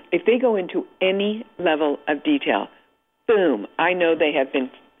 if they go into any level of detail, boom, I know they have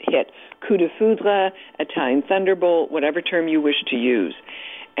been hit. Coup de foudre, Italian thunderbolt, whatever term you wish to use.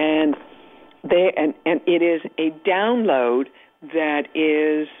 And it is a download that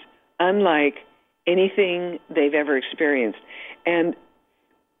is unlike anything they've ever experienced. And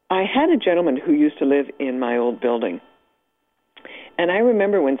I had a gentleman who used to live in my old building. And I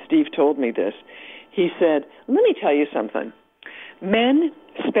remember when Steve told me this, he said, let me tell you something. Men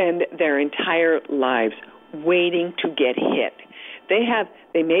spend their entire lives waiting to get hit.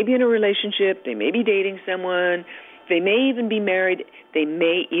 They may be in a relationship, they may be dating someone, they may even be married, they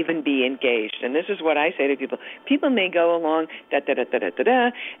may even be engaged. And this is what I say to people. People may go along, and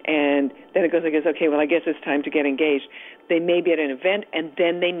then it goes, okay, well, I guess it's time to get engaged. They may be at an event, and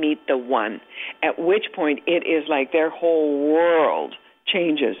then they meet the one, at which point it is like their whole world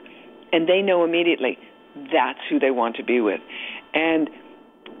changes. And they know immediately that's who they want to be with. And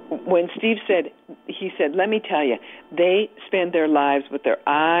when Steve said, let me tell you, they spend their lives with their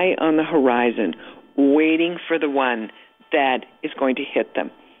eye on the horizon, waiting for the one that is going to hit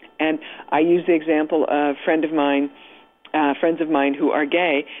them. And I use the example of friends of mine who are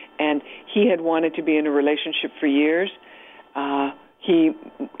gay, and he had wanted to be in a relationship for years. He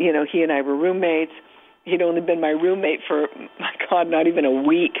and I were roommates. He'd only been my roommate for, my God, not even a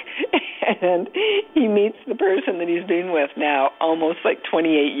week. And he meets the person that he's been with now almost like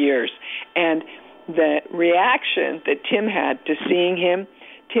 28 years. And the reaction that Tim had to seeing him,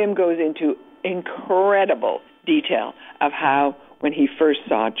 Tim goes into incredible detail of how when he first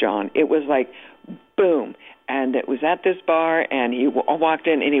saw John, it was like, boom. And it was at this bar, and he walked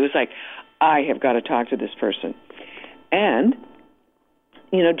in, and he was like, I have got to talk to this person. And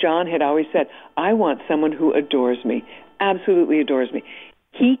John had always said, I want someone who adores me, absolutely adores me.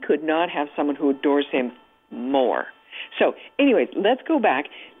 He could not have someone who adores him more. So, anyways, let's go back.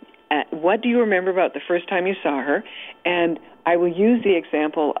 What do you remember about the first time you saw her? And I will use the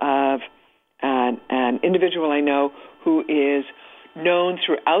example of an individual I know who is known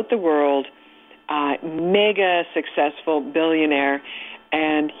throughout the world, mega successful billionaire,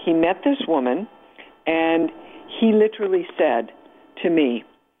 and he met this woman, and he literally said to me,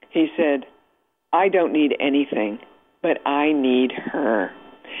 he said, I don't need anything, but I need her.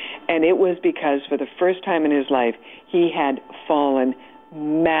 And it was because for the first time in his life, he had fallen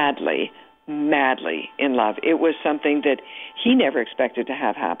madly, madly in love. It was something that he never expected to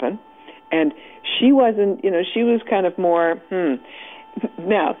have happen. And she wasn't, she was kind of more,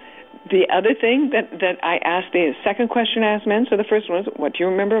 Now, the other thing that I asked, the second question I asked men, so the first one was, what do you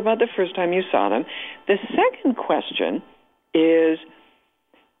remember about the first time you saw them? The second question is,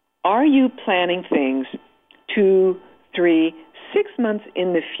 are you planning things 2, 3, 6 months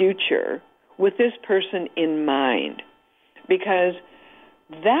in the future with this person in mind? Because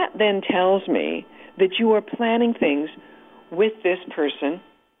that then tells me that you are planning things with this person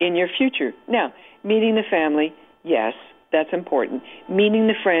in your future. Now, meeting the family, yes, that's important. Meeting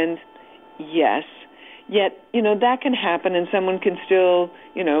the friends, yes. Yet, that can happen, and someone can still,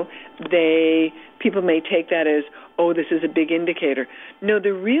 people may take that as, oh, this is a big indicator. No,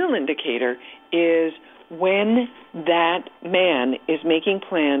 the real indicator is when that man is making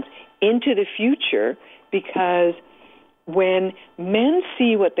plans into the future, because when men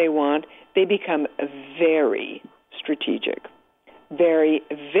see what they want, they become very strategic. Very,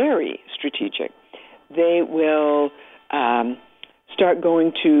 very strategic. They will start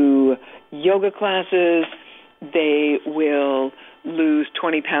going to yoga classes. They will lose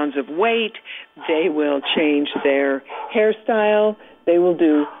 20 pounds of weight. They will change their hairstyle. They will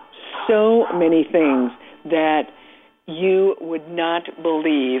do so many things that you would not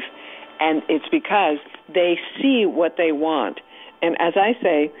believe. And it's because they see what they want. And as I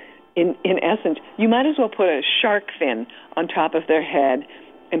say, in essence, you might as well put a shark fin on top of their head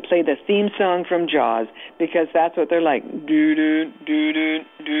and play the theme song from Jaws, because that's what they're like. Do-do, do-do,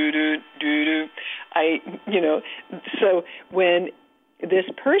 do-do, do-do. So when this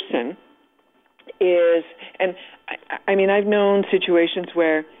person is, and I mean, I've known situations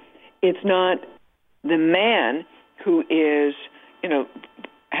where it's not the man who is,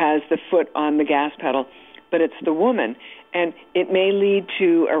 has the foot on the gas pedal, but it's the woman. And it may lead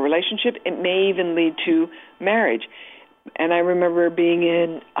to a relationship. It may even lead to marriage. And I remember being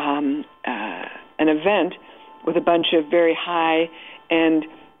in an event with a bunch of very high-end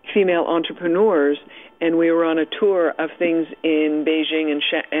female entrepreneurs, and we were on a tour of things in Beijing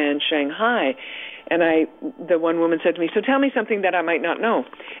and Shanghai. And the one woman said to me, "So tell me something that I might not know."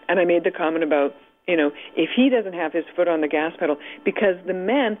 And I made the comment about, if he doesn't have his foot on the gas pedal, because the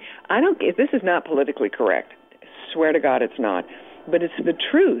men, this is not politically correct. I swear to God it's not. But it's the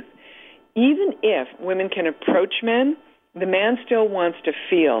truth. Even if women can approach men, the man still wants to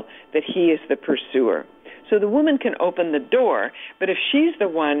feel that he is the pursuer. So the woman can open the door, but if she's the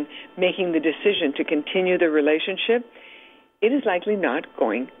one making the decision to continue the relationship, it is likely not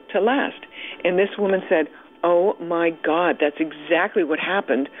going to last. And this woman said, "Oh my God, that's exactly what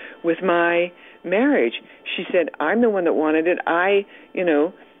happened with my marriage." She said, "I'm the one that wanted it. I,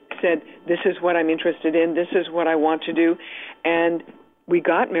 said, this is what I'm interested in. This is what I want to do." And we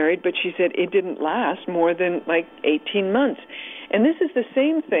got married, but she said it didn't last more than 18 months. And this is the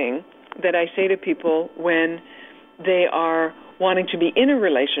same thing that I say to people when they are wanting to be in a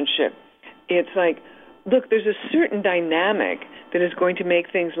relationship. It's like, look, there's a certain dynamic that is going to make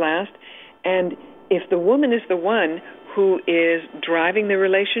things last. And if the woman is the one who is driving the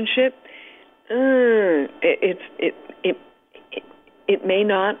relationship, it may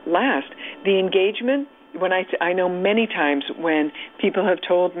not last. The engagement, when I know many times when people have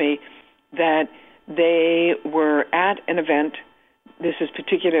told me that they were at an event, this is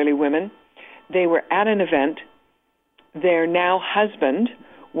particularly women, they were at an event, their now husband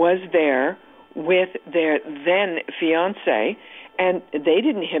was there with their then fiancé, and they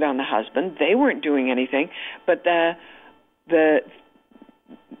didn't hit on the husband, they weren't doing anything, but the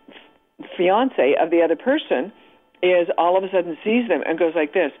fiancé of the other person is all of a sudden sees them and goes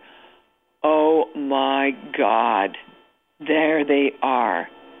like this, "Oh my God, there they are."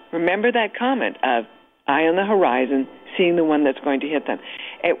 Remember that comment of eye on the horizon, seeing the one that's going to hit them.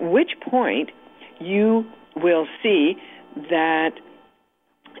 At which point you will see that,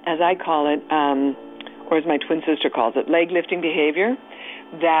 as I call it, or as my twin sister calls it, leg lifting behavior,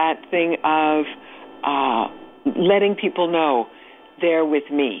 that thing of letting people know they're with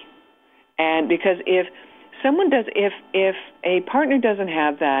me. And because if a partner doesn't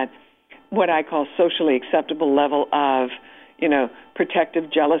have that, what I call socially acceptable level of, protective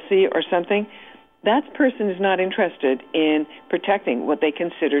jealousy or something, that person is not interested in protecting what they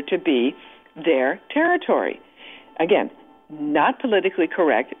consider to be their territory. Again, not politically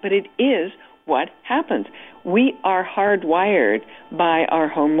correct, but it is what happens. We are hardwired by our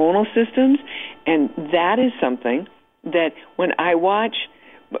hormonal systems, and that is something that when I watch,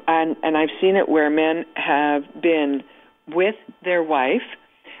 and I've seen it where men have been with their wife,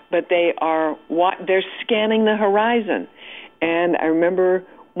 but they're scanning the horizon. And I remember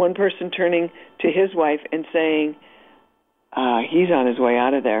one person turning to his wife and saying, he's on his way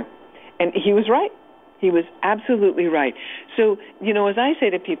out of there. And he was right. He was absolutely right. So, as I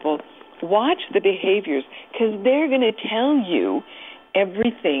say to people, watch the behaviors, because they're going to tell you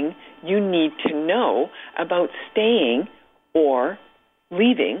everything you need to know about staying or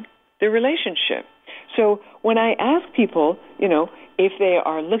leaving the relationship. So when I ask people, if they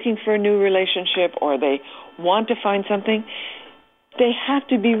are looking for a new relationship or they want to find something, they have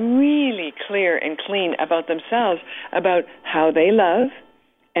to be really clear and clean about themselves, about how they love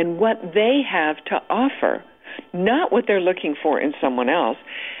and what they have to offer, not what they're looking for in someone else.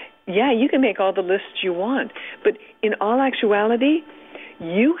 Yeah, you can make all the lists you want, but in all actuality,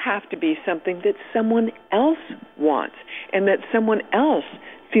 you have to be something that someone else wants and that someone else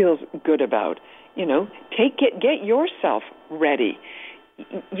feels good about. Get yourself ready.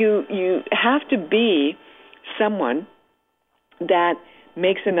 you have to be someone that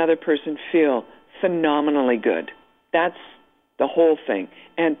makes another person feel phenomenally good. That's the whole thing.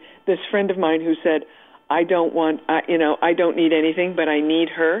 And this friend of mine who said, I don't need anything, but I need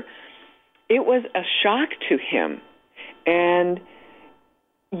her. It was a shock to him. And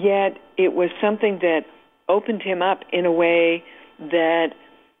yet it was something that opened him up in a way that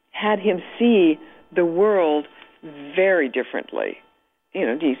had him see the world very differently.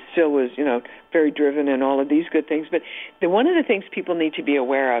 He still was, very driven and all of these good things. But one of the things people need to be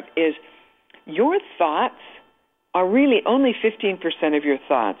aware of is your thoughts are really only 15% of your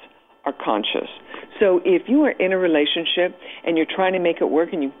thoughts are conscious. So if you are in a relationship and you're trying to make it work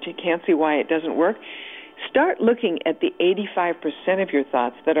and you can't see why it doesn't work, start looking at the 85% of your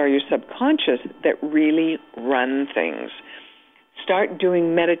thoughts that are your subconscious that really run things. Start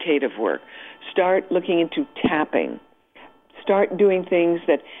doing meditative work. Start looking into tapping. Start doing things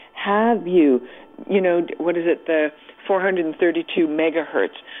that have you, the 432 megahertz.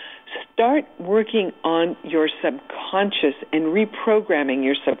 Start working on your subconscious and reprogramming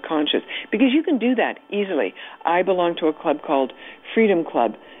your subconscious, because you can do that easily. I belong to a club called Freedom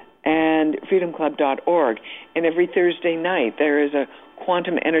Club and freedomclub.org, and every Thursday night there is a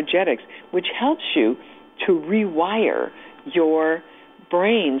quantum energetics, which helps you to rewire your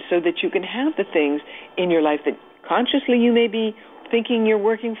brain so that you can have the things in your life that consciously you may be thinking you're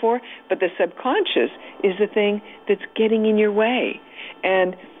working for, but the subconscious is the thing that's getting in your way.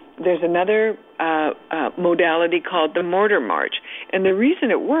 And there's another modality called the Mortar March. And the reason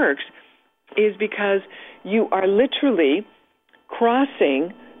it works is because you are literally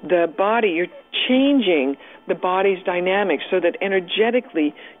crossing the body. You're changing the body's dynamics so that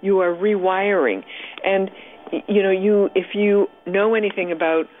energetically you are rewiring. And, if you know anything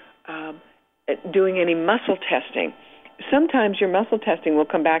about doing any muscle testing, sometimes your muscle testing will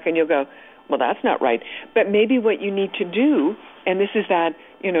come back and you'll go, well, that's not right. But maybe what you need to do, and this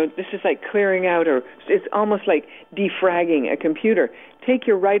is like clearing out, or it's almost like defragging a computer. Take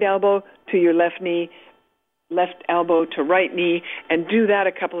your right elbow to your left knee, left elbow to right knee, and do that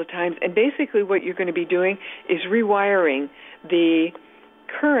a couple of times. And basically what you're going to be doing is rewiring the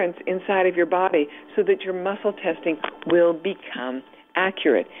currents inside of your body so that your muscle testing will become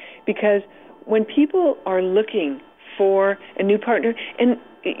accurate. Because when people are looking for a new partner, and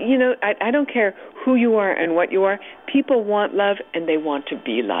I don't care who you are and what you are, people want love and they want to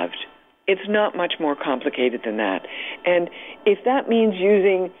be loved. It's not much more complicated than that. And if that means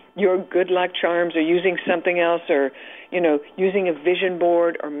using your good luck charms or using something else, or, using a vision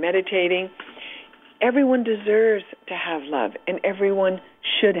board or meditating, everyone deserves to have love and everyone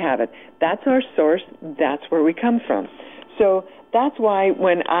should have it. That's our source. That's where we come from. So that's why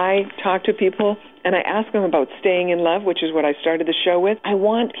when I talk to people and I ask them about staying in love, which is what I started the show with, I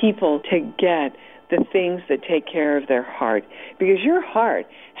want people to get the things that take care of their heart. Because your heart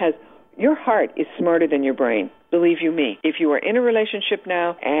is smarter than your brain. Believe you me. If you are in a relationship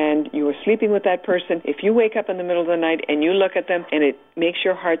now and you are sleeping with that person, if you wake up in the middle of the night and you look at them and it makes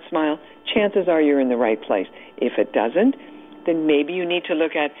your heart smile, chances are you're in the right place. If it doesn't, then maybe you need to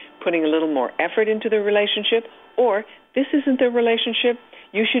look at putting a little more effort into the relationship, or this isn't the relationship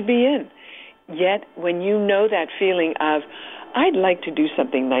you should be in. Yet, when you know that feeling of, I'd like to do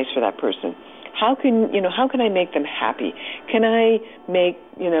something nice for that person. How can I make them happy? Can I make,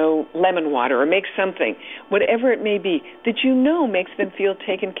 lemon water or make something, whatever it may be, that makes them feel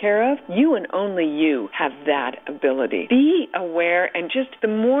taken care of? You and only you have that ability. Be aware, and just the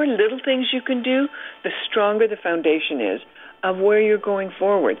more little things you can do, the stronger the foundation is of where you're going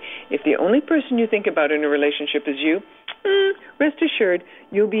forward. If the only person you think about in a relationship is you, rest assured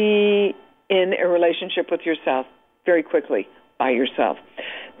you'll be in a relationship with yourself very quickly by yourself.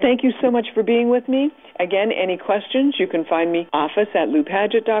 Thank you so much for being with me. Again, any questions, you can find me office at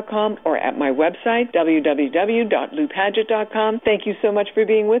loupadgett.com or at my website, www.loupadgett.com. Thank you so much for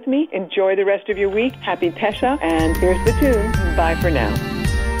being with me. Enjoy the rest of your week. Happy Pesach, and here's the tune. Bye for now.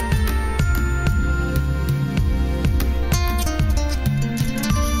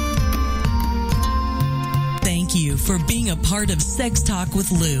 Thank you for being a part of Sex Talk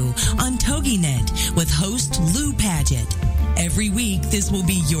with Lou on TogiNet with host Lou Padgett. Every week, this will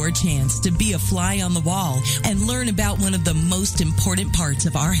be your chance to be a fly on the wall and learn about one of the most important parts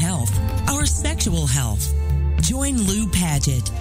of our health, our sexual health. Join Lou Padgett